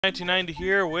MJ1990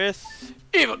 here with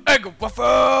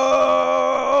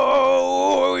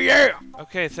EvilEggoWaffle! Yeah!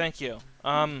 Okay, thank you.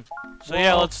 So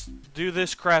yeah, let's do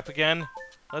this crap again.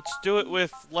 Let's do it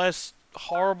with less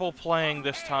horrible playing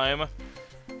this time.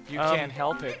 You can't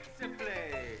help it.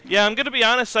 Yeah, I'm gonna be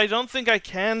honest, I don't think I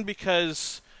can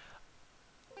because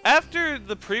after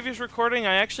the previous recording,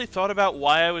 I actually thought about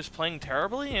why I was playing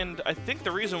terribly, and I think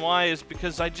the reason why is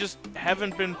because I just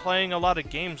haven't been playing a lot of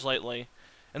games lately.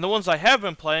 And the ones I have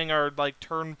been playing are like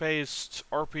turn-based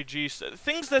RPGs,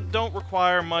 things that don't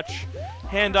require much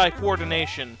hand-eye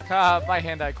coordination. My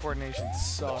hand-eye coordination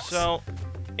sucks. So,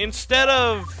 instead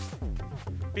of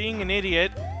being an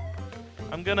idiot,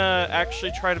 I'm gonna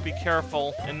actually try to be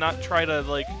careful and not try to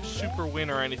like super win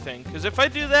or anything. Because if I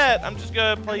do that, I'm just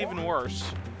gonna play even worse.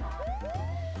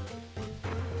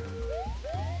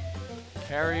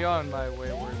 Carry on, my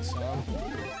wayward son.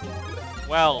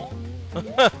 Well.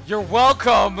 You're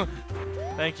welcome!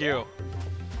 Thank you.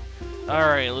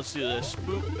 Alright, let's do this.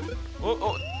 Boop.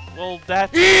 Oh, well,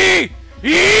 that's...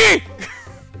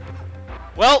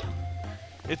 Well,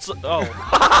 it's... Oh.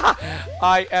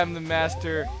 I am the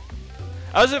master.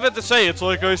 I was about to say, it's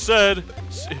like I said,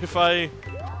 if I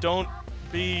don't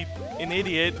be an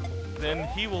idiot, then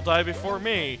he will die before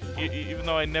me. Even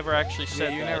though I never actually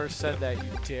said that. Yeah, you never said that, you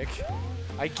dick.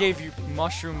 I gave you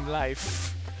mushroom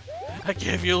life. I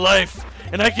gave you life,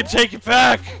 and I can take it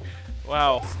back!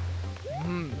 Wow.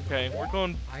 Okay, we're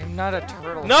going... I'm not a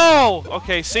turtle. No!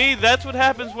 Okay, see? That's what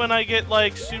happens when I get,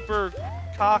 like, super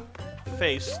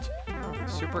cock-faced.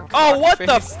 Super cock-faced? Oh, what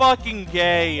the fucking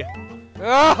gay!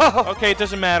 Oh! Okay, it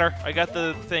doesn't matter. I got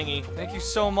the thingy. Thank you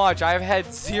so much. I've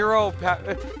had zero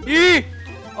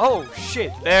Oh,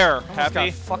 shit. There. I Happy?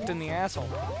 got fucked in the asshole.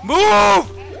 Move!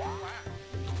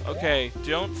 Okay,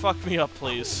 don't fuck me up,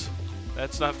 please.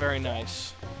 That's not very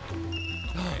nice.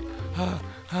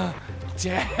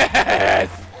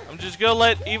 Death! I'm just gonna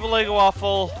let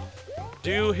EvilEggoWaffle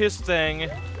do his thing,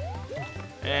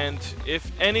 and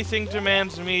if anything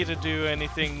demands me to do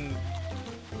anything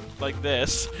like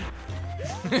this,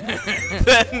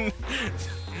 then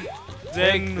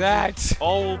Take that!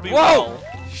 all will be Whoa! well.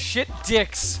 Shit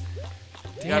dicks!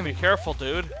 You gotta be careful,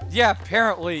 dude. Yeah,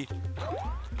 apparently.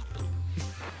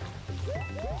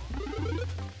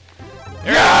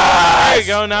 There you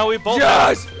go, now we both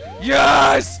Yes!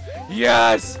 Yes!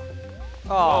 Yes!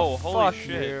 Oh, holy fuck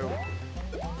shit. you.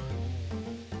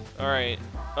 Alright,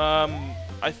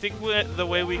 I think the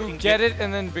way we can get it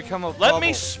and then become a Let bubble.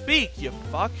 me speak, you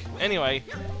fuck! Anyway.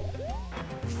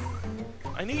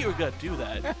 I knew you were gonna do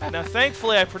that. Now,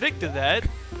 thankfully, I predicted that.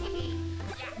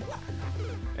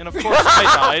 And of course,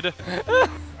 I died.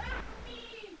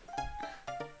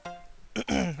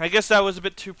 I guess that was a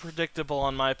bit too predictable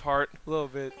on my part. A little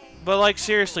bit. But like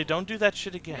seriously, don't do that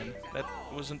shit again. That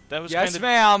was Yes,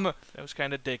 ma'am. That was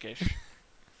kind of dickish.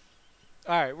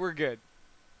 All right, we're good.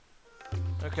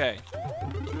 Okay.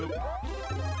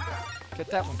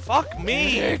 Get that one. Fuck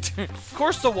me. Of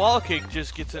course the wall kick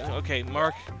just gets it. Okay,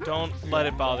 Mark, don't let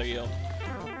it bother you.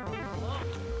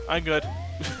 I'm good.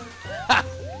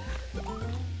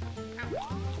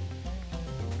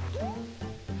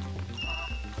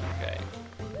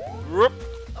 Whoop.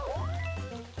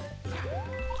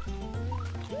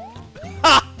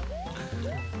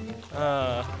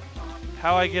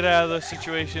 How I get out of those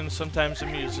situations sometimes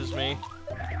amuses me.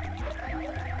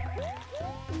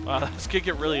 Wow, this could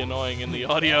get really annoying in the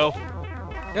audio.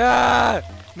 Ah!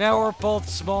 Now we're both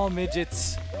small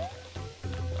midgets.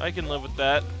 I can live with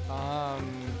that.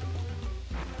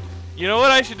 You know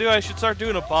what I should do? I should start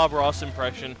doing a Bob Ross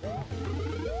impression.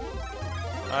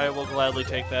 I will gladly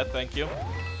take that, thank you.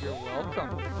 You're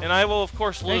welcome. And I will, of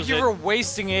course, lose Thank you for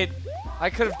wasting it. I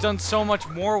could have done so much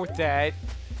more with that.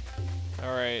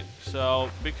 Alright, so,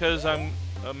 because I'm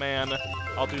a man,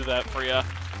 I'll do that for you.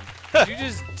 Did you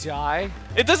just die?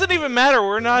 It doesn't even matter,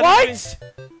 we're not What?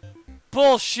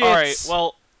 Bullshit. Alright,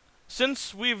 well,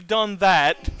 since we've done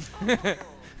that,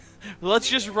 let's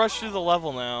just rush through the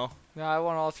level now. No, I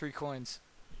want all 3 coins.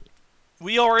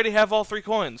 We already have all 3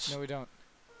 coins. No, we don't.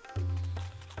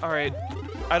 Alright,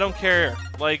 I don't care.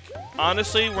 Like,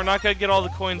 honestly, we're not gonna get all the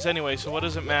coins anyway, so what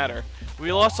does it matter?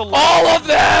 We lost a lot. All of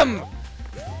them!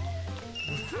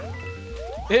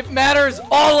 It matters,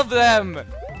 all of them!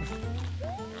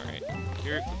 Alright,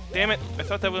 damn it, I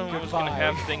thought that one was gonna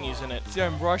have thingies in it. See,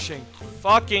 I'm rushing.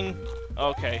 Fucking.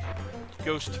 Okay.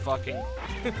 Ghost fucking.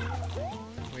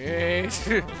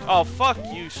 Wait. Oh, fuck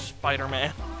you,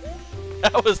 Spider-Man.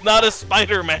 That was not a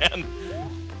Spider-Man.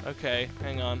 Okay,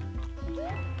 hang on.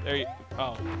 There you...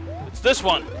 Oh. It's this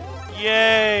one!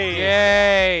 Yay!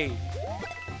 Yay!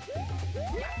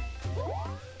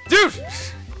 Dude!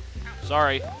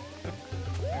 Sorry.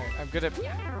 Alright, I'm gonna...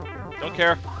 Don't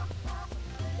care.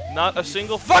 Not a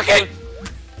single fucking...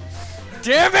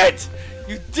 Damn it!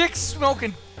 You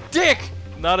dick-smoking dick!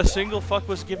 Not a single fuck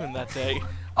was given that day.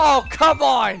 Oh, come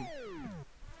on!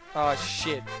 Oh,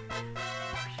 shit.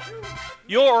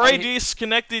 You already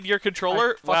disconnected your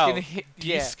controller? Wow. Yeah.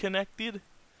 Disconnected?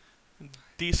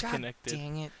 Disconnected. God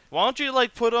dang it. Why don't you,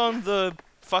 like, put on the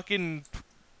fucking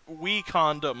Wii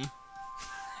condom?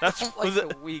 That's like the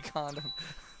Wii condom.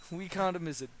 Wii condom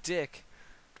is a dick.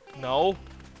 No.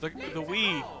 The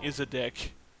Wii is a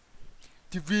dick.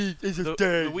 The Wii is a dick.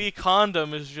 The Wii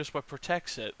condom is just what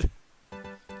protects it.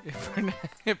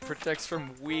 It protects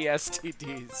from Wii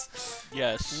STDs.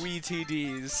 Yes. Wii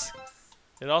TDs.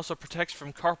 It also protects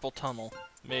from carpal tunnel.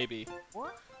 Maybe.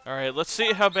 Alright, let's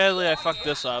see how badly I fucked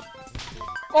this up.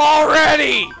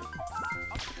 Already!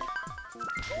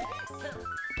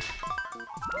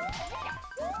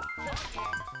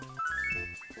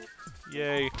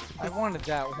 Yay. I wanted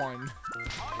that one.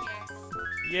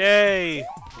 Yay!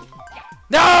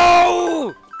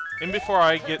 No! And before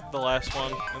I get the last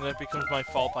one, and then it becomes my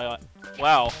fault by...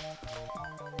 Wow.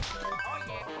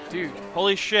 Dude.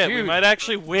 Holy shit, we might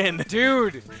actually win.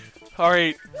 Dude!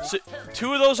 Alright, so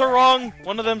 2 of those are wrong,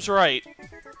 1 of them's right.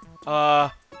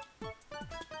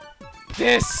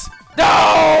 This!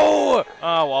 No!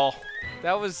 Oh, well.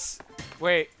 That was...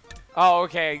 Wait. Oh,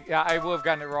 okay. Yeah, I would have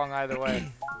gotten it wrong either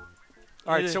way.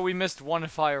 Alright, so we missed 1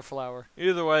 fire flower.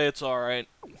 Either way, it's alright.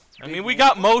 I mean, we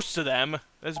got most of them.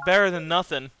 That's better than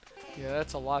nothing. Yeah,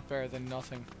 that's a lot better than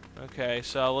nothing. Okay,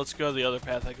 so let's go the other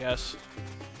path, I guess.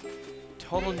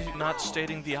 Totally not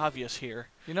stating the obvious here.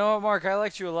 You know what, Mark? I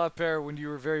liked you a lot better when you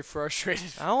were very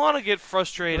frustrated. I don't want to get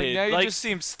frustrated. Like, now you just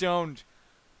seem stoned.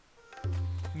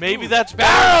 Maybe that's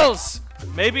barrels!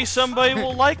 Maybe somebody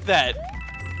will like that.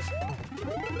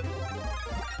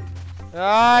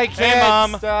 I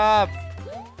can't stop.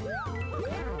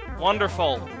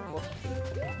 Wonderful.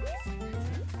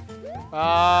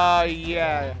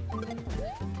 Yeah.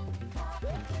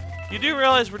 You do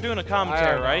realize we're doing a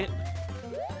commentary, right?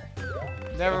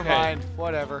 Never mind.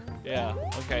 Whatever. Yeah.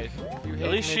 Okay. You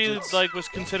At least midgets. she was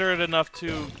considerate enough to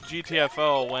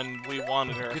GTFO when we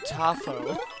wanted her.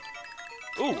 Gutafo.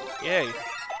 Ooh! Yay!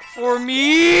 For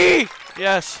me!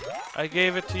 Yes, I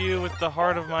gave it to you with the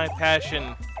heart of my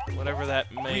passion, whatever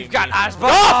that may We've got ice Oh,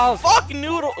 balls! fuck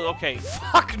Noodle! Okay.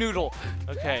 Fuck Noodle!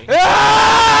 Okay.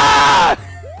 Ah!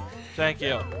 Thank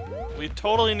you. We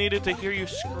totally needed to hear you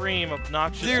scream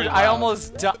obnoxiously Dude,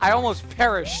 loud. I almost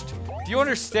perished. Do you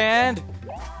understand?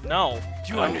 No.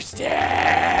 Do you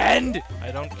understand?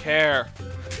 I don't care.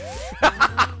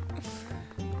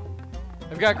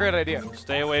 I've got a great idea.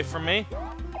 Stay away from me.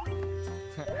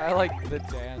 I like the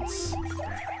dance.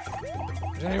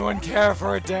 Does anyone care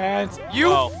for a dance? You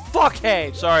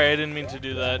fuckhead! Sorry, I didn't mean to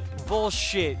do that.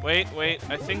 Bullshit. Wait.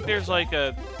 I think there's like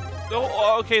a...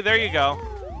 Oh, okay, there you go.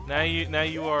 Now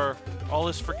you are... All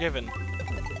is forgiven.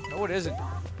 No, it isn't.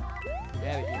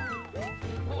 Mad at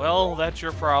you. Well, that's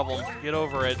your problem. Get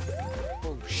over it.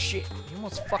 Oh, shit. You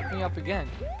almost fucked me up again.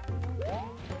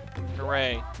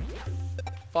 Hooray.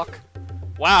 Fuck.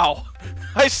 Wow.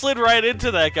 I slid right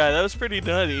into that guy. That was pretty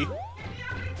nutty.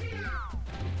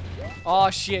 Oh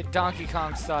shit, Donkey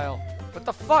Kong style. What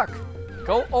the fuck?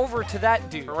 Go over to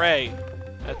that dude. Hooray.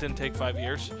 That didn't take 5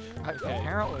 years. Okay.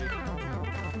 Apparently.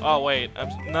 Oh, wait.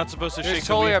 I'm not supposed to shake There's the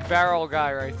totally Wii. a barrel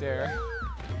guy right there.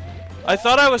 I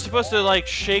thought I was supposed to, like,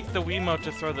 shake the Wiimote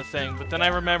to throw the thing, but then I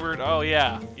remembered, oh,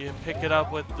 yeah, you pick it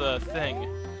up with the thing.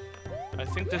 I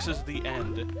think this is the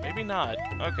end. Maybe not.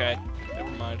 Okay.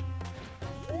 Never mind.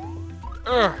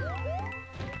 Urgh.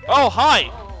 Oh,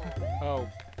 hi! Oh.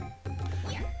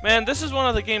 Man, this is one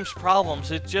of the game's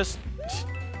problems. It just...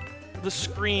 The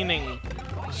screening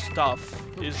stuff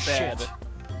is bad. Shit.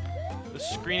 The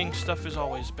screening stuff is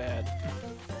always bad.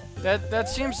 That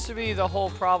seems to be the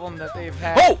whole problem that they've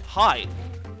had. Oh! Hi!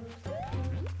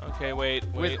 Okay, wait.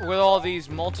 With all these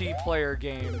multiplayer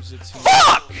games, it seems.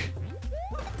 Fuck!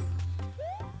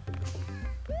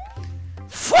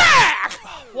 Fuck!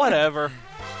 Whatever.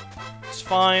 It's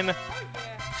fine.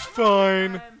 It's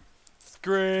fine. It's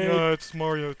great. Yeah, it's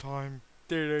Mario time.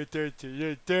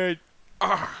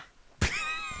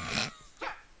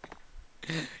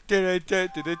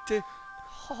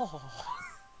 Oh.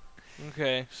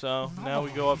 Okay, so now we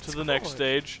go up to the next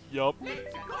stage. Yup.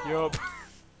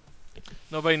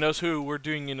 Nobody knows who we're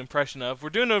doing an impression of. We're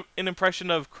doing an impression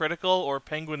of Critical or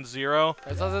Penguin Zero.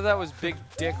 I thought that was Big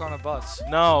Dick on a Bus.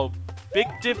 No, Big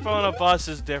Dip on a Bus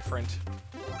is different.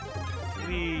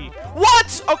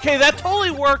 What? Okay, that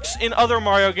totally works in other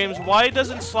Mario games. Why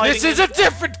doesn't sliding... This is a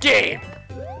different game!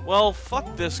 Well,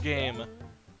 fuck this game.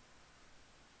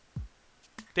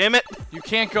 Damn it! You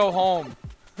can't go home.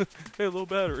 Hey, low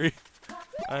battery.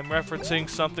 I'm referencing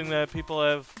something that people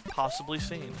have possibly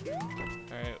seen.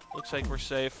 Alright, looks like we're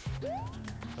safe.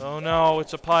 Oh no,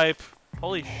 it's a pipe.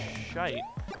 Holy shite.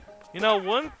 You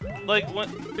know,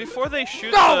 before they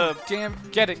shoot No! Damn,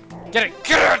 get it! Get it!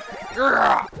 Get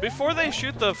it! Before they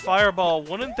shoot the fireball,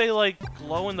 wouldn't they, like,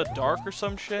 glow in the dark or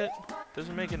some shit?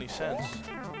 Doesn't make any sense.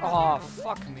 Aw,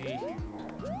 fuck me.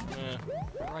 Yeah.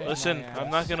 Right Listen, I'm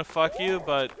not gonna fuck you,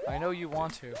 but... I know you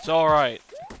want to. It's alright.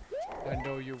 I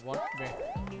know you want me.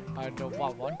 I know I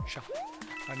want you.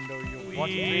 I know you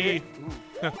want me.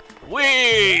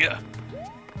 Wee!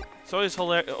 It's always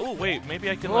hilarious. Oh, wait, maybe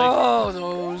I can, like... Whoa,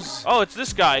 those... Oh, it's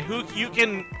this guy who you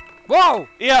can... Whoa!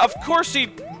 Yeah, of course he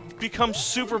becomes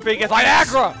super big at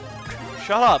Viagra!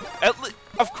 Shut up.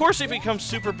 Of course he becomes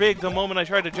super big the moment I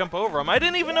tried to jump over him. I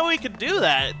didn't even know he could do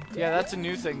that. Yeah, that's a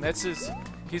new thing. That's his...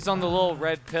 He's on the little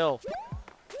red pill.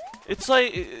 It's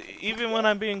like, even when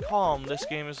I'm being calm, this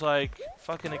game is like,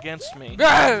 fucking against me.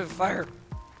 Ah, fire!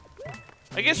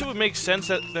 I guess it would make sense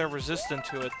that they're resistant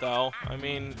to it, though. I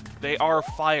mean, they are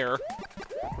fire.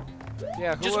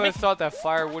 Yeah, who would have thought that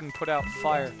fire wouldn't put out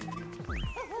fire?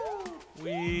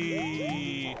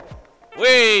 Wee!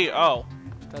 Oh.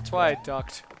 That's why I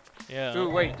ducked. Yeah. Ooh,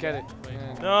 wait, get it.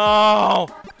 No!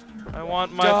 I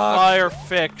want my fire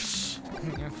fix.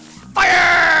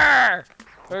 Fire!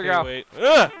 There we go. Wait.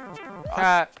 Ugh!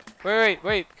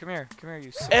 Wait, come here,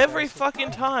 you sick Every bastard.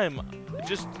 fucking time,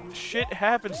 just shit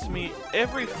happens to me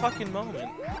every fucking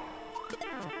moment.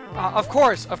 Of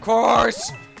course!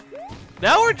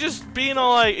 Now we're just being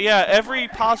all like, yeah, every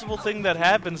possible thing that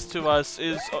happens to us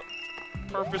is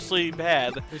purposely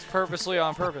bad. It's purposely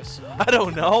on purpose. I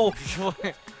don't know.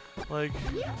 Like,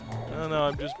 I don't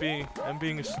know, I'm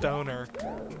being a stoner.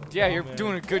 Yeah, you're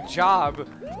doing a good job.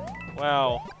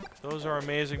 Wow. Those are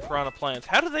amazing piranha plants.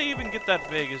 How do they even get that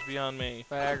big is beyond me.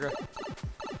 Viagra.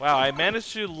 Wow, I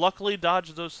managed to luckily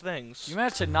dodge those things. You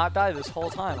managed to not die this whole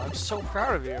time. I'm so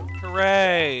proud of you.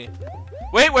 Hooray!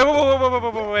 Wait.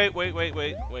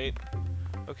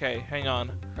 Okay, hang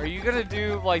on. Are you gonna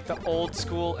do like the old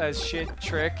school as shit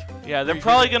trick? Yeah, they're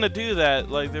probably gonna do that.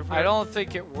 Like they're. I don't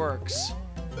think it works.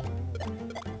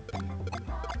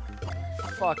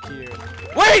 Fuck you.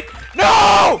 Wait!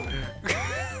 No!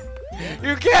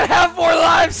 You can't have more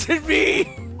lives than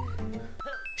me!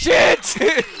 Shit!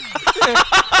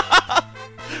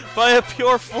 By a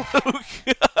pure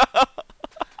fluke.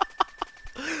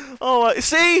 Oh,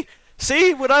 see?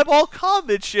 See? When I'm all calm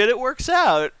and shit, it works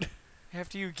out.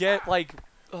 After you get, like...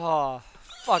 Oh,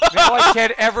 fuck. Now I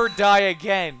can't ever die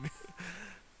again.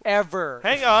 Ever.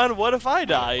 Hang on, what if I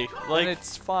die? Like, and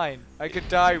it's fine. I could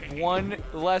die one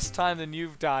less time than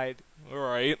you've died.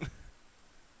 Alright.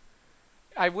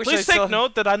 I wish Please take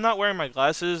note that I'm not wearing my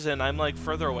glasses and I'm like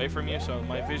further away from you, so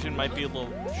my vision might be a little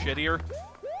shittier.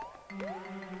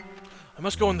 I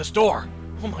must go in this door.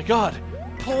 Oh my god.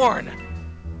 Porn.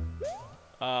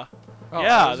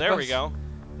 Yeah, there we go.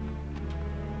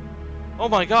 Oh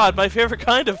my god, my favorite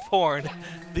kind of porn.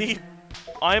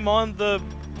 I'm on the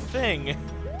thing.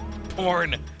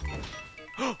 Porn.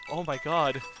 Oh my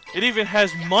god. It even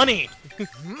has money.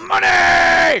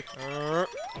 Money!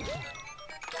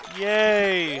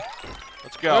 Yay!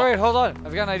 Let's go. Wait, hold on.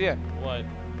 I've got an idea. What?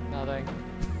 Nothing.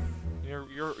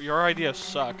 Your ideas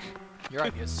suck. Your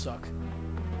ideas suck.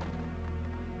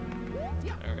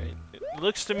 Alright. It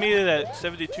looks to me that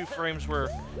 72 frames were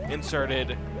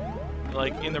inserted,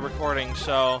 like, in the recording,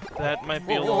 so that might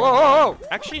be a little... Whoa.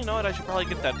 Actually, you know what? I should probably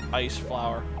get that ice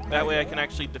flower. That way I can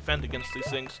actually defend against these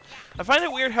things. I find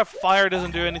it weird how fire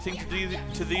doesn't do anything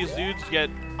to these dudes, yet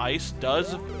ice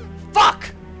does.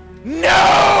 Fuck!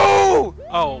 No!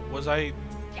 Oh, was I...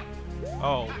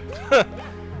 Oh.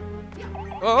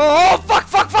 Oh,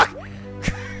 fuck!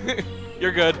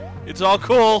 You're good. It's all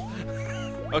cool.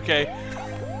 Okay.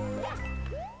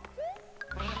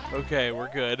 Okay, we're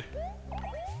good.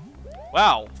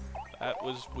 Wow. That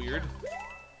was weird.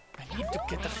 I need to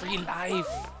get the free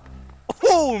life.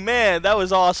 Oh, man, that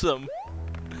was awesome.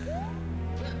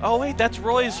 Oh, wait, that's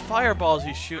Roy's fireballs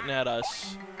he's shooting at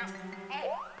us.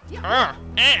 Wow,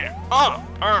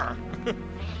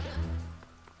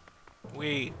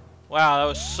 that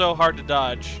was so hard to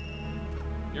dodge.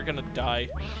 You're gonna die.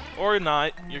 Or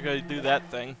not, you're gonna do that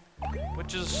thing.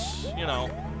 Which is, you know,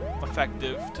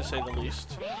 effective, to say the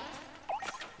least.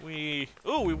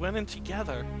 Ooh, we went in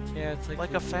together. Yeah, it's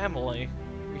like a family.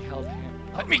 We held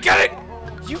hands. Let me get it!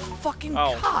 You fucking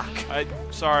cock!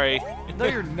 Sorry. No,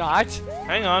 you're not.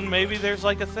 Hang on, maybe there's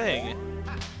like a thing.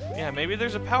 Yeah, maybe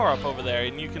there's a power-up over there,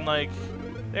 and you can like...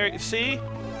 There, see?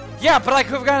 Yeah, but I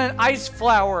could've gotten an ice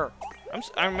flower.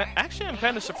 I'm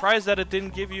kind of surprised that it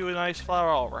didn't give you a nice flower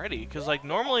already, because like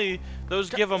normally those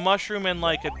give a mushroom and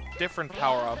like a different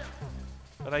power up.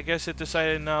 But I guess it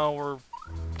decided no,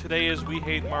 today is We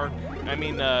Hate Mark. I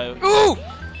mean, Ooh!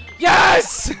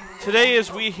 Yes! Today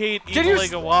is We Hate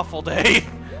EvilEggoWaffle Day.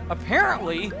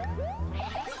 Apparently.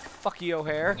 Fuck you,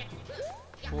 O'Hare.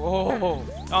 Whoa.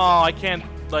 Oh, I can't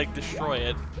like destroy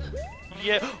it.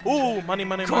 Yeah. Ooh, money,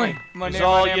 money, Coin. money. Money, Is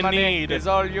all money, you money need. is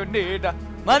all you need.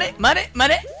 Money, money,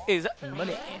 money is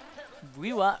money.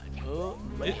 We want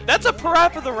money. That's a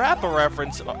Parappa the Rapper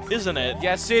reference, isn't it?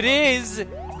 Yes, it is.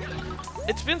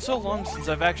 It's been so long since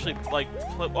I've actually like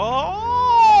played. Oh!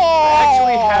 I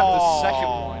actually have the second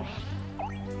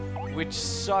one, which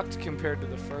sucked compared to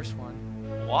the first one.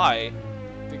 Why?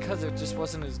 Because it just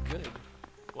wasn't as good.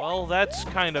 Well, that's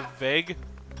kind of vague.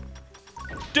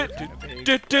 Ooh,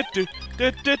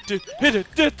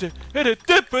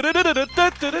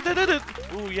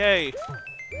 yay.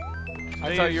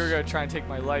 I thought you were gonna try and take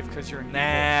my life because you're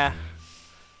nah.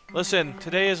 Listen,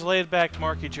 today is laid back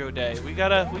Marky Joe Day. We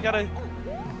gotta.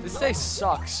 This day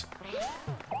sucks.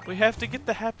 We have to get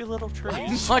the happy little trees.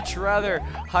 I'd much rather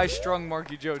high-strung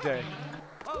Marky Joe Day.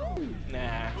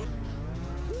 Nah.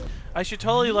 I should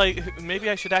totally maybe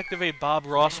I should activate Bob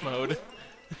Ross mode.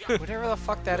 Whatever the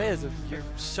fuck that is, you're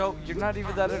not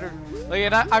even that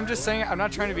and I'm just saying, I'm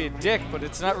not trying to be a dick, but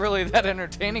it's not really that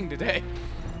entertaining today.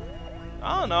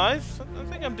 I don't know, I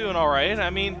think I'm doing alright. I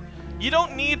mean, you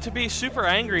don't need to be super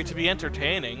angry to be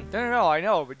entertaining. No, I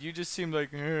know, but you just seem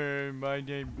like, my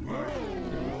name,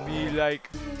 me like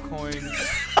coins.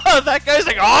 That guy's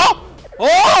like, oh!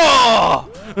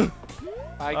 Oh!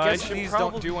 I guess these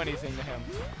don't do anything to him.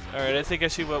 Alright, I think I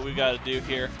see what we gotta do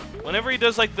here. Whenever he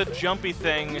does like the jumpy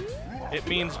thing, it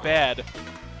means bad.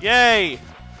 Yay!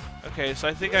 Okay, so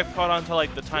I think I've caught on to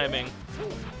like the timing.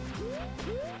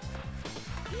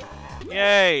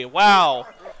 Yay! Wow!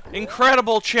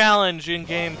 Incredible challenge in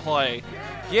gameplay.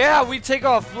 Yeah, we take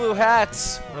off blue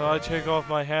hats. Oh, I take off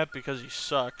my hat because he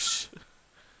sucks.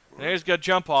 There's got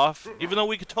jump off, even though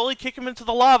we could totally kick him into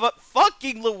the lava.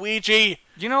 Fucking Luigi!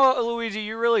 You know what, Luigi?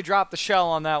 You really dropped the shell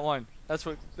on that one. That's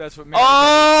what Mary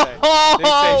oh! say. They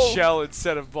say shell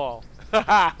instead of ball.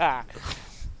 God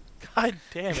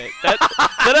damn it!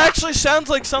 That actually sounds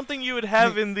like something you would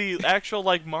have in the actual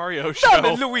like Mario show. Damn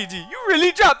it, Luigi! You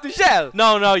really dropped the shell.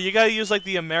 No, you gotta use like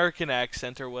the American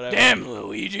accent or whatever. Damn,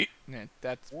 Luigi! Man,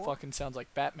 that fucking sounds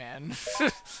like Batman.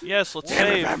 Yes, let's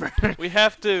save. We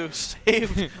have to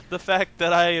save the fact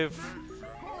that I have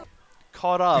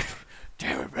caught up.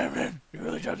 Damn it, Batman! You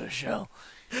really dropped the shell.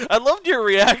 I loved your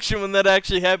reaction when that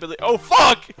actually happened. Like, oh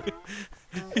fuck!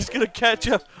 He's gonna catch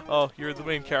up. Oh, you're the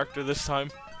main character this time.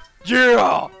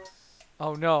 Yeah!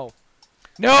 Oh no.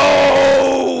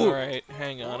 No! Alright,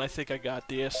 hang on. I think I got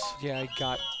this. Yeah, I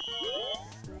got.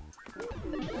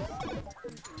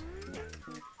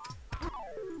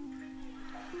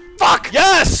 Fuck!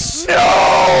 Yes!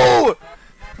 No!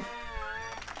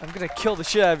 I'm gonna kill the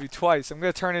shit out of you twice. I'm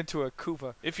gonna turn into a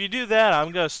Koopa. If you do that,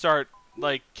 I'm gonna start,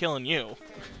 like, killing you.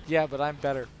 Yeah, but I'm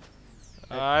better.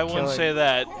 I wouldn't say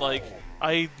that. Like,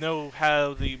 I know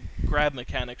how the grab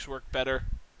mechanics work better.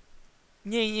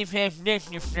 Okay.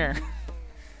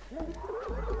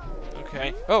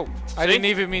 Oh, I didn't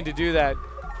even mean to do that.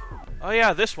 Oh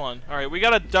yeah, this one. Alright, we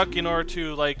gotta duck in order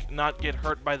to, like, not get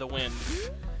hurt by the wind.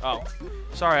 Oh.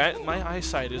 Sorry, my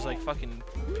eyesight is, like, fucking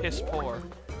piss poor.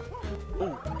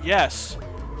 Ooh, yes!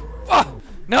 Ah!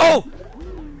 No!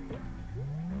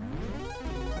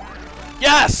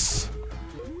 Yes!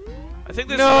 I think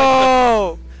this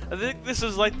no! I think this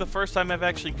is, like, the first time I've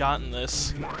actually gotten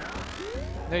this.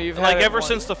 No, you've had like, it ever once.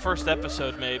 since the first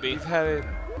episode, maybe. You've had it,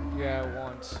 yeah,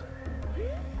 once.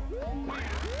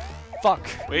 Fuck.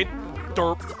 Wait.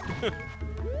 Derp.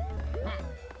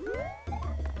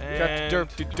 Got the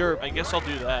derp to derp. I guess I'll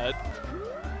do that.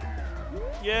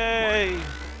 Yay!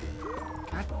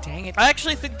 God dang it. I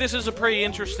actually think this is a pretty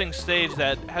interesting stage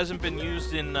that hasn't been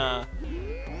used in,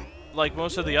 like,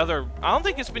 most of the other... I don't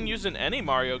think it's been used in any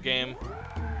Mario game.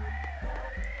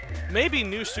 Maybe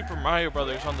New Super Mario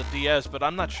Brothers on the DS, but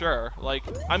I'm not sure. Like,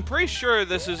 I'm pretty sure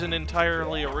this is an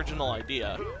entirely original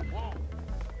idea.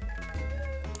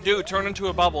 Dude, turn into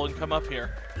a bubble and come up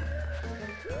here.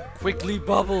 Quickly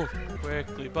bubble.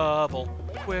 Quickly bubble.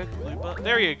 Quickly bubble.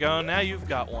 There you go, now you've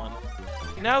got one.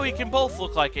 Now we can both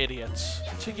look like idiots.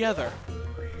 Together.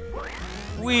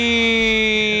 Wee.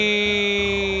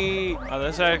 Oh,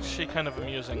 that's actually kind of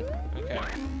amusing. Okay.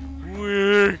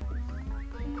 Wee.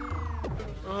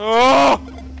 Oh!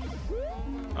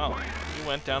 Oh, you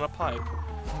went down a pipe.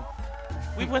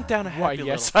 We went down a happy Why, little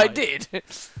yes, pipe. I did.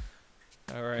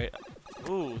 Alright.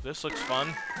 Ooh, this looks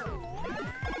fun.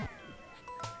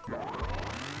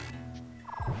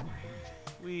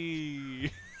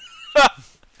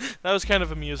 That was kind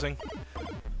of amusing.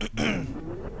 Do.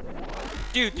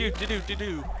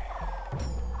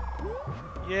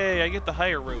 Yay, I get the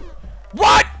higher route.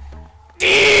 What?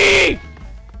 D!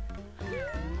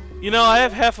 You know, I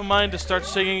have half a mind to start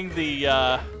singing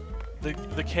the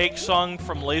cake song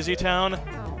from Lazy Town.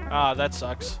 Ah, that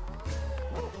sucks.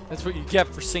 That's what you get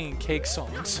for singing cake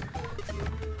songs.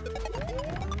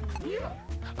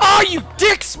 Oh, you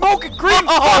dick smoking green fucker!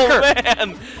 Oh,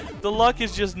 man! The luck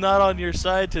is just not on your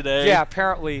side today. Yeah,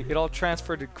 apparently it all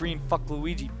transferred to green fuck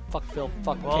Luigi, fuckville,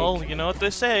 fuck Well, cake. you know what they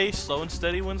say, slow and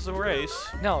steady wins the race.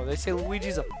 No, they say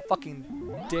Luigi's a fucking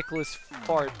dickless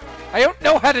fart. I don't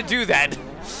know how to do that.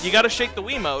 You gotta shake the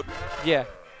Wiimote. Yeah,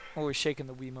 always shaking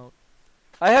the Wiimote.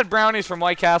 I had brownies from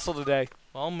White Castle today.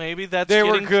 Well, maybe that's They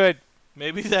getting, were good.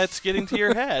 Maybe that's getting to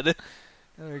your head.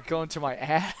 They're going to my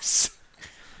ass.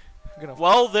 I'm gonna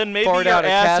Well, then maybe fart your out a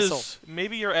ass castle. is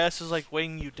maybe your ass is like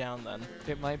weighing you down then.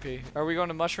 It might be. Are we going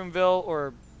to Mushroomville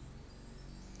or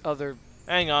other?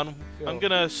 Hang on. Go. I'm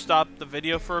gonna stop the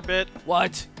video for a bit.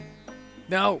 What?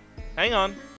 No. Hang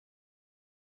on.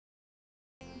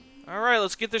 Alright,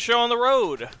 let's get the show on the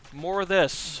road. More of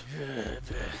this.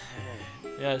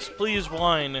 Yes, please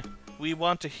whine. We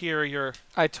want to hear your...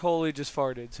 I totally just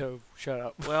farted, so shut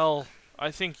up. Well,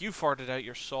 I think you farted out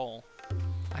your soul.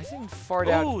 I didn't fart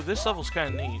out. Ooh, this level's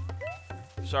kind of neat.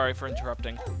 Sorry for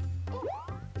interrupting.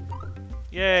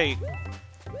 Yay.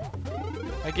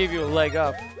 I gave you a leg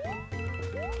up.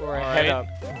 Or a Alright. head up.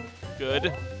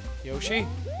 Good. Yoshi?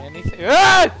 Anything?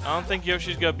 Ah! I don't think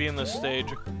Yoshi's gonna be in this stage.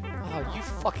 Oh, you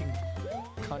fucking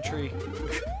country.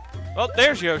 Oh,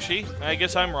 there's Yoshi. I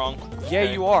guess I'm wrong. Yeah,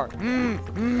 Okay. you are.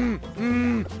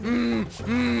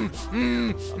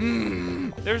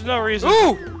 There's no reason.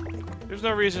 Ooh! There's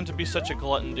no reason to be such a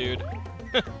glutton, dude.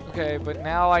 Okay, but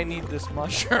now I need this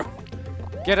mushroom.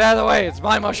 Get out of the way, it's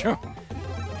my mushroom.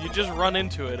 You just run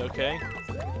into it, okay?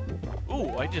 Ooh,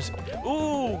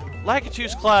 Ooh!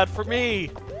 Lakitu's Cloud for me!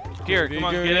 Here, come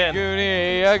on, get in.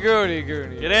 Goody.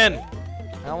 Get in!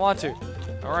 I don't want to.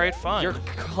 Alright, fine. Your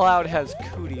cloud has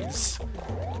cooties.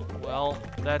 Well,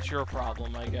 that's your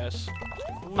problem, I guess.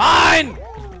 Mine!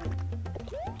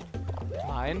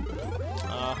 Mine?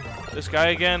 This guy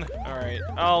again? Alright,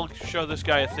 I'll show this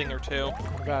guy a thing or two.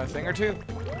 Got a thing or two?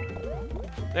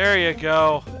 There you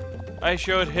go. I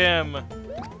showed him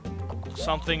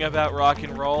something about rock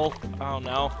and roll. I don't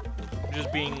know. I'm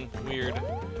just being weird.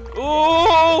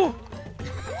 Ooh!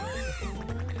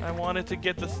 I wanted to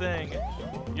get the thing.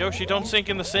 Yoshi, don't sink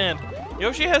in the sand.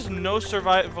 Yoshi has no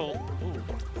survival.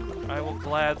 Ooh. I will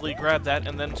gladly grab that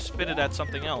and then spit it at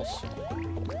something else.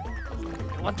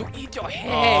 I want to eat your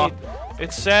head.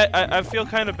 It's sad. I feel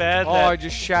kind of bad Oh, that... I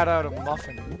just shot out a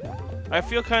muffin. I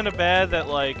feel kind of bad that,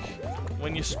 like,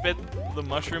 when you spit the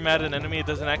mushroom at an enemy, it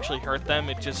doesn't actually hurt them.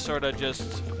 It just sort of just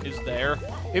is there.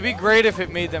 It'd be great if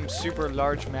it made them super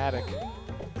large-matic.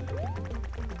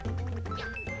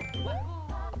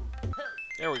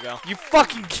 There we go. You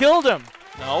fucking killed him!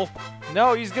 No.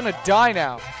 No, he's gonna die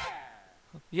now.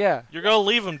 Yeah. You're gonna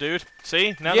leave him, dude.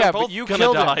 See? Now Yeah, they're but both you gonna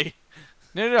killed him. die.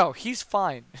 No, he's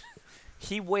fine.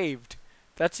 He waved.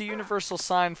 That's a universal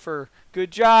sign for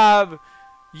good job.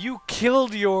 You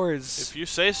killed yours. If you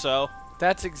say so.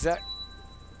 That's exact.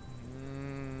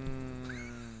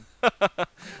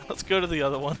 Let's go to the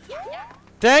other one.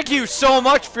 Thank you so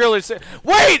much, Fearless.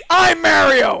 Wait, I'm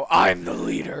Mario. I'm the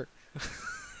leader.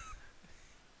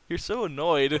 You're so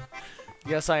annoyed.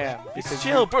 Yes, I am. Because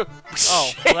Chill, bro.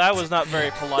 Oh, well, that was not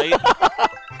very polite.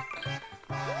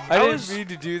 I didn't mean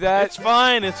to do that. It's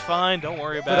fine. It's fine. Don't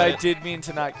worry about But it. I did mean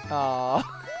to not.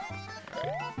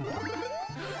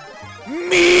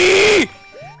 Me!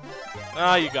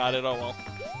 Ah, you got it. Oh well.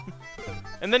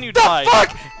 And then you The died.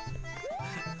 fuck!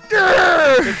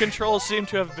 The controls seem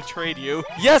to have betrayed you.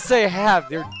 Yes, they have.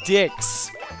 They're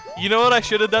dicks. You know what I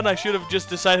should have done? I should have just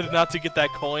decided not to get that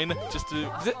coin. Just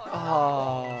to.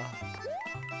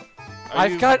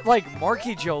 I've got like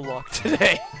Marky Joe luck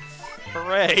today.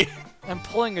 Hooray! I'm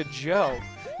pulling a Joe.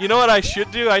 You know what I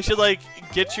should do? I should like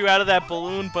get you out of that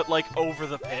balloon, but like over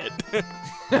the pit.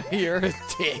 You're a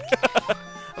dick.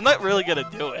 I'm not really gonna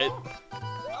do it.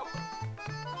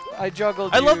 I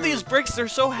juggled. I love these bricks. They're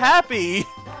so happy.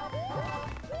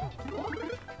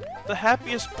 The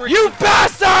happiest bricks. You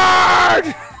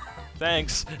bastard!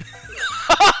 Thanks.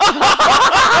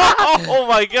 Oh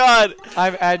my god.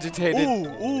 I'm agitated.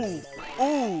 Ooh.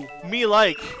 Me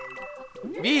like.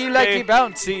 Me likey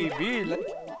bouncy. Me like.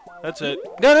 That's it.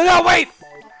 No, wait!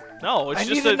 No, it's I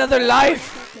just need another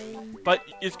life. But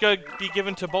it's gonna be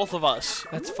given to both of us.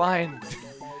 That's fine.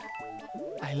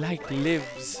 I like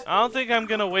lives. I don't think I'm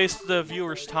gonna waste the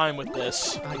viewers' time with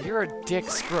this. You're a dick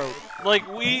scrote. Like,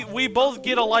 we both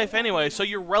get a life anyway, so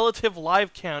your relative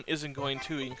life count isn't going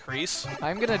to increase.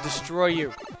 I'm gonna destroy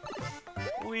you.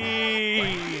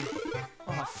 Wee.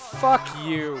 Oh, fuck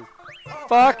you.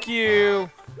 Fuck you.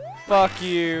 Fuck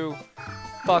you.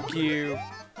 Fuck you.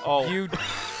 Oh. You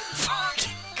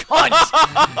fucking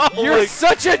cunt! You're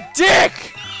such a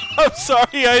dick! I'm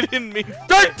sorry, I didn't mean.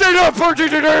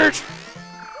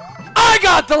 I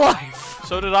got the life!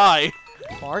 So did I.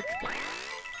 Mark?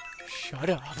 Shut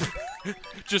up.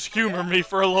 Just humor me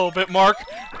for a little bit, Mark.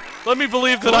 Let me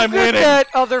believe that I'm Look at winning. that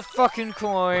other fucking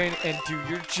coin and do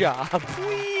your job.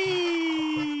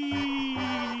 Whee!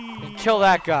 And kill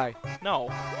that guy. No.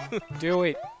 Do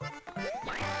it.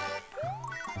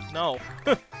 No.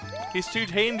 He's too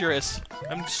dangerous.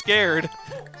 I'm scared.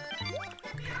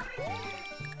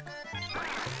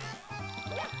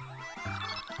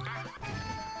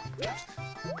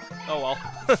 Oh well.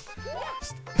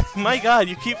 My god,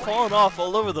 you keep falling off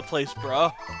all over the place,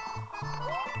 bro.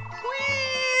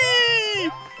 Whee!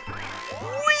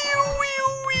 Whee!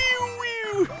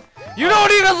 You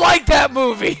don't even like that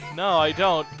movie! No, I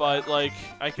don't, but, like,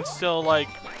 I can still, like,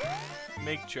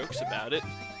 make jokes about it.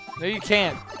 No, you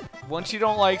can't. Once you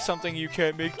don't like something, you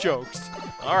can't make jokes.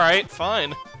 Alright,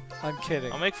 fine. I'm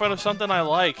kidding. I'll make fun of something I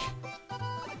like.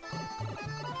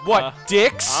 What,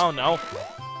 dicks? I don't know.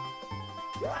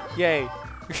 Yay.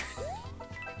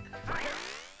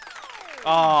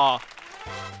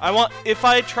 If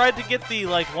I tried to get the,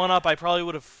 like, one-up, I probably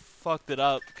would have fucked it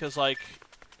up, because, like,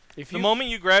 the moment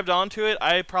you grabbed onto it,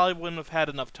 I probably wouldn't have had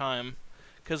enough time.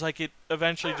 Because, like, it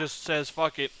eventually just says,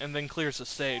 fuck it, and then clears the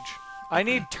stage. I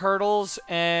need turtles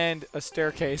and a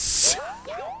staircase.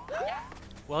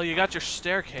 Well, you got your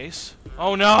staircase.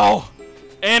 Oh, no!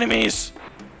 Enemies!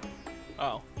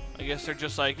 Oh. I guess they're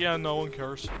just like, yeah, no one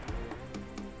cares.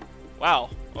 Wow.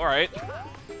 Alright.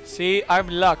 See, I'm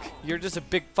Luck. You're just a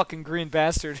big fucking green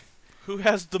bastard. Who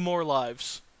has the more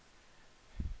lives?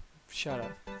 Shut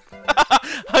up.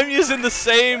 I'm using the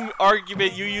same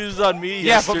argument you used on me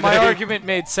yesterday. Yeah, but my argument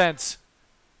made sense.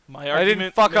 My argument I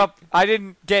didn't fuck up. I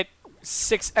didn't get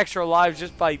 6 extra lives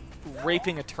just by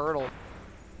raping a turtle.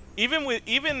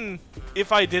 Even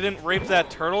if I didn't rape that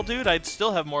turtle dude, I'd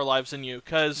still have more lives than you,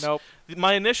 because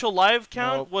my initial live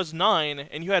count was 9,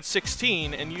 and you had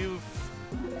 16, and you've...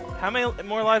 How many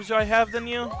more lives do I have than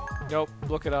you? Nope,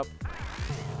 look it up.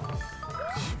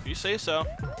 If you say so.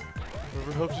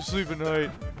 Whoever helps you sleep at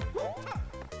night.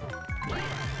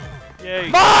 Yay.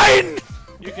 Mine!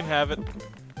 You can have it.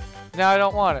 No, I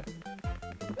don't want it.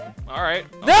 Alright.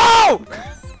 No!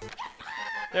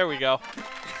 There we go.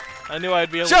 I knew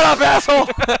I'd be able Shut up, asshole!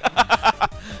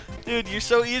 Dude, you're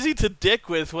so easy to dick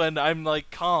with when I'm,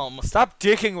 like, calm. Stop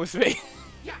dicking with me.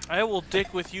 I will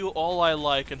dick with you all I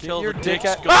like until the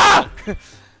dick's gone. Ah!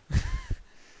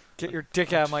 Get your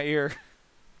dick out of my ear.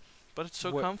 But it's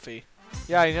so comfy.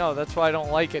 Yeah, I know. That's why I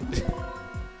don't like it.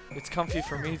 It's comfy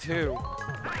for me, too.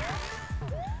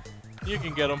 You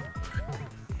can get him.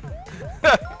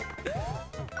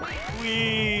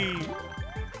 Whee!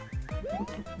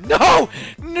 No!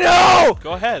 No!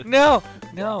 Go ahead. No!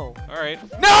 No. Alright.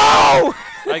 No!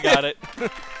 I got it.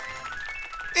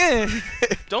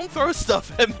 Don't throw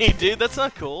stuff at me, dude. That's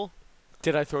not cool.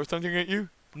 Did I throw something at you?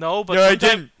 No, but I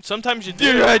didn't. Sometimes you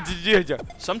do.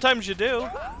 Sometimes you do.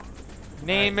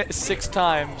 Name 6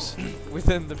 times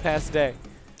within the past day.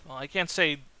 Well, I can't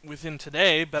say within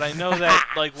today, but I know that,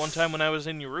 like, one time when I was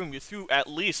in your room, you threw at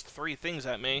least 3 things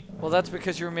at me. Well, that's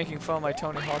because you were making fun of my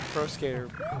Tony Hawk Pro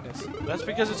Skater-ness. That's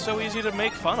because it's so easy to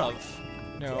make fun of.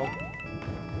 No.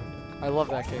 I love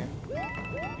that game.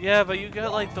 Yeah, but you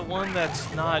got, like, the one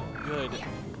that's not good.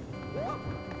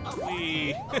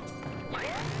 Wee.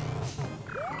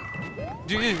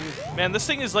 Man, this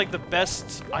thing is, like, the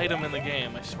best item in the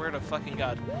game. I swear to fucking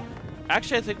God.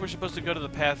 Actually, I think we're supposed to go to the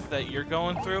path that you're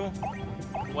going through.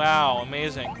 Wow,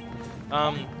 amazing.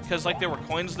 Because, like, there were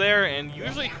coins there, and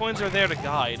usually coins are there to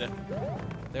guide.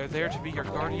 They're there to be your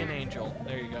guardian angel.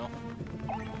 There you go.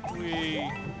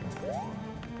 Whee!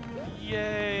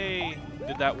 Yay!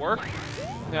 Did that work?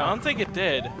 No, I don't think it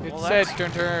did. It said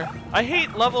turn. I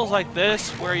hate levels like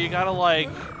this where you gotta, like,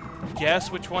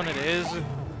 guess which one it is.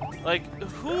 Like,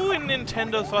 who in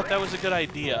Nintendo thought that was a good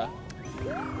idea?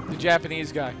 The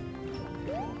Japanese guy.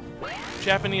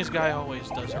 Japanese guy always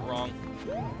does it wrong.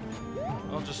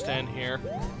 I'll just stand here.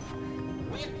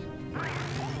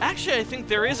 Actually, I think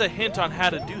there is a hint on how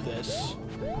to do this.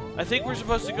 I think we're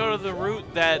supposed to go to the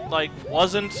route that, like,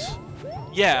 wasn't...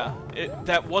 Yeah,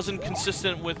 that wasn't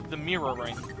consistent with the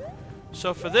mirroring.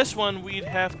 So for this one, we'd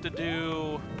have to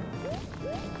do...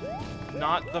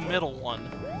 not the middle one,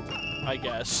 I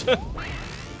guess.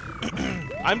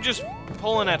 I'm just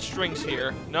pulling at strings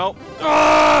here. Nope.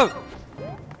 I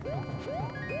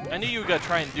knew you were gonna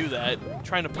try and do that.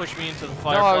 Trying to push me into the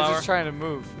fire flower. No, I was just trying to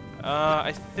move.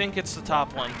 I think it's the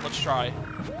top one. Let's try.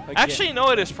 Again. Actually,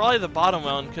 no, it is probably the bottom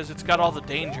one because it's got all the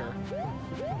danger.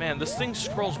 Man, this thing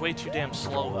scrolls way too damn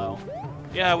slow, though.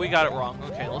 Yeah, we got it wrong.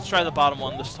 Okay, let's try the bottom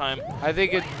one this time. I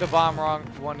think the bottom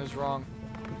one is wrong.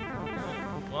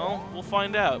 Well, we'll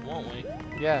find out, won't we?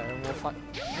 Yeah, and we'll find.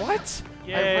 What?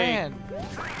 Yay. I ran.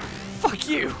 Fuck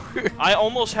you. I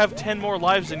almost have 10 more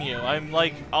lives than you. I'm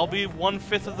like, I'll be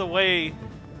 1/5 of the way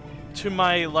to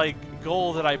my like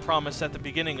goal that I promised at the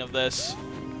beginning of this.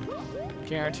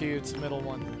 Guarantee you it's the middle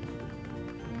one.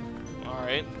 All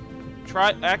right.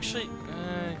 Try. Actually,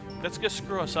 that's gonna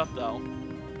screw us up though.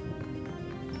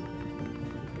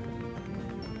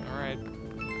 All right.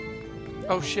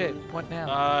 Oh shit! What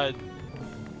now?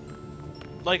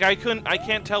 Like I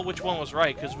can't tell which one was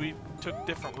right because we took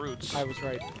different routes. I was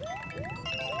right.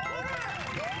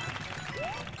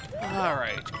 All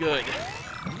right. Good.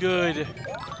 Good.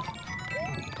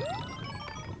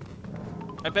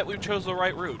 I bet we chose the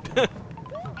right route.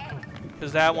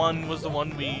 Because that one was the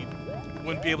one we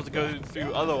wouldn't be able to go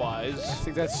through otherwise. I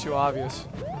think that's too obvious.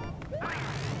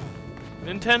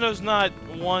 Nintendo's not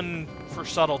one for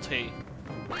subtlety.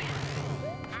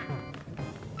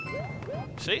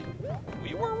 See?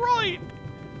 We were right!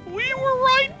 We were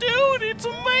right, dude! It's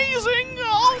amazing!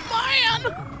 Oh,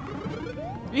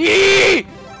 man! Yee!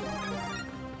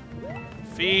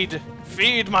 Feed!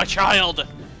 Feed my child!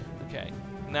 Okay.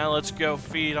 Now let's go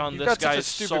feed on this guy's such a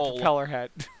stupid soul. propeller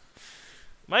hat.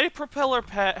 My propeller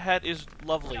hat is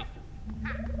lovely.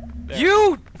 There.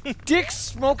 You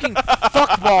dick-smoking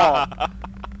fuckball!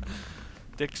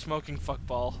 Dick-smoking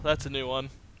fuckball. That's a new one.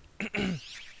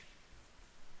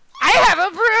 I have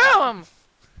a broom!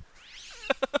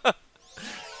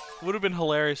 Would have been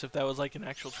hilarious if that was like an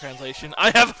actual translation. I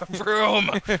have a broom!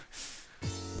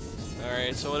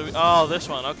 Alright, so what do we... Oh, this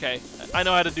one. Okay. I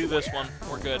know how to do this one.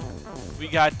 We're good. We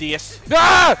got this.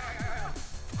 Ah!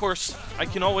 Of course, I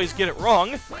can always get it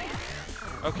wrong.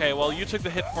 Okay, well, you took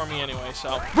the hit for me anyway,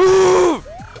 so... Move!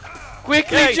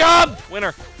 Quickly Yay! jump!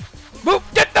 Winner. Move!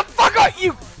 Get the fuck out,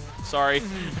 you! Sorry.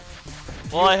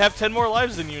 Well, I have 10 more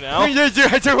lives than you now.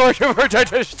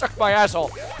 Stuck my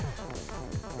asshole.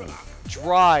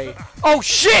 Dry. Oh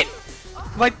shit!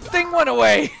 My thing went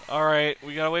away! Alright,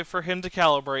 we gotta wait for him to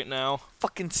calibrate now.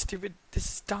 Fucking stupid. This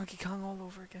is Donkey Kong all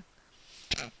over again.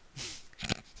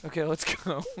 Okay, let's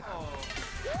go.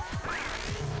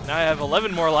 Now I have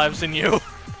 11 more lives than you.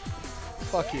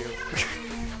 Fuck you.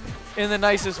 In the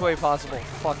nicest way possible.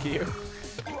 Fuck you.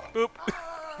 Boop.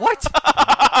 What?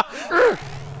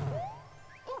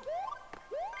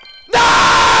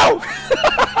 No!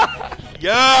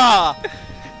 Yeah!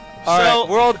 Alright,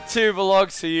 World 2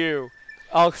 belongs to you.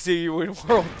 I'll see you in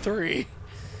World 3.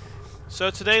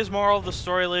 So today's moral of the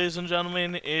story, ladies and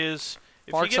gentlemen, is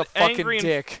if Mark's you get a fucking angry and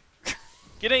dick.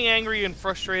 getting angry and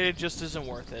frustrated just isn't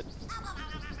worth it.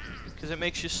 Because it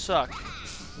makes you suck.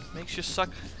 It makes you suck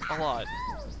a lot.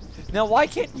 Now, why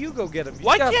can't you go get him?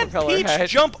 Why can't Peach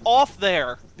jump off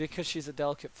there? Because she's a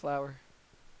delicate flower.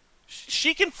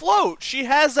 She can float. She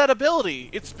has that ability.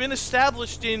 It's been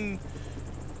established in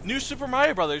New Super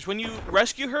Mario Brothers. When you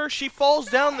rescue her, she falls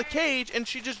down the cage and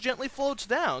she just gently floats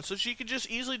down. So she could just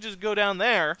easily just go down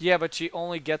there. Yeah, but she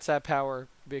only gets that power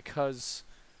because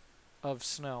of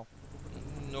snow.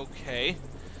 Okay.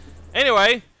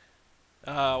 Anyway,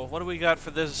 what do we got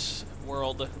for this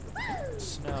world?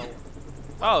 Snow.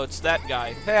 Oh, it's that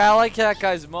guy. Hey, I like that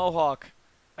guy's mohawk.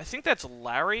 I think that's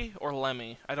Larry or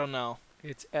Lemmy. I don't know.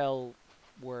 It's L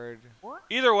word.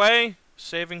 Either way,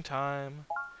 saving time.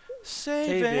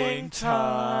 Saving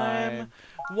time.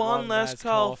 One last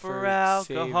call for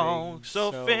alcohol.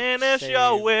 So finish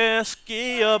your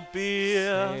whiskey or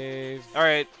beer.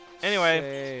 Alright,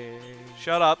 anyway,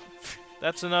 shut up.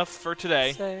 That's enough for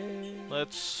today.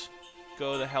 Let's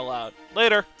go the hell out.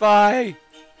 Later. Bye.